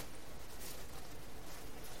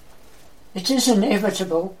It is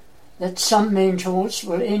inevitable that some mentors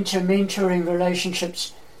will enter mentoring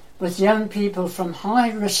relationships with young people from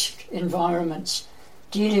high-risk environments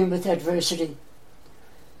dealing with adversity.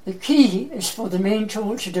 The key is for the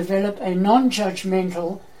mentor to develop a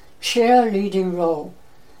non-judgmental, cheerleading role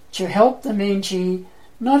to help the mentee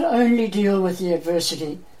not only deal with the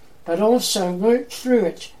adversity, but also work through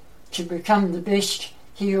it to become the best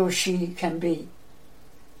he or she can be.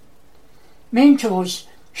 Mentors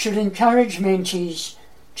should encourage mentees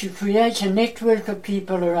to create a network of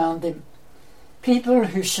people around them, people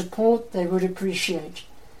whose support they would appreciate,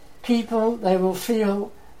 people they will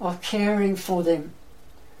feel are caring for them.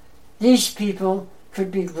 These people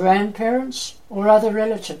could be grandparents or other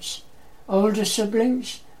relatives, older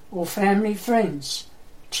siblings or family friends,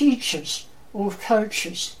 teachers or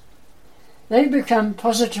coaches. They become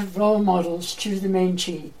positive role models to the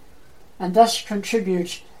mentee and thus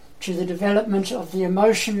contribute to the development of the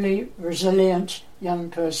emotionally resilient young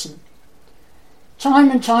person.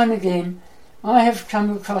 Time and time again, I have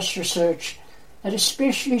come across research that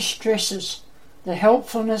especially stresses the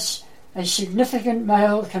helpfulness a significant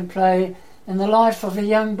male can play in the life of a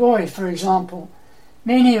young boy, for example,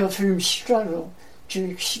 many of whom struggle to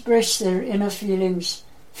express their inner feelings,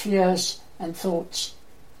 fears, and thoughts.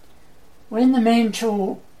 When the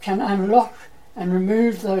mentor can unlock and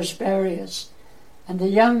remove those barriers, and the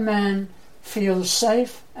young man feels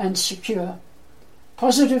safe and secure,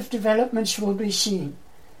 positive developments will be seen,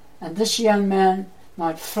 and this young man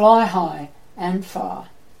might fly high and far.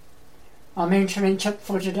 Our mentoring tip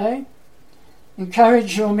for today: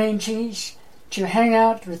 encourage your mentees to hang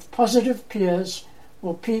out with positive peers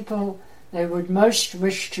or people they would most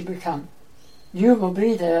wish to become. You will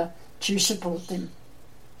be there to support them.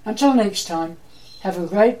 Until next time, have a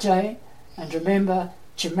great day and remember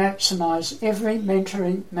to maximize every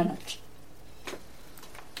mentoring minute.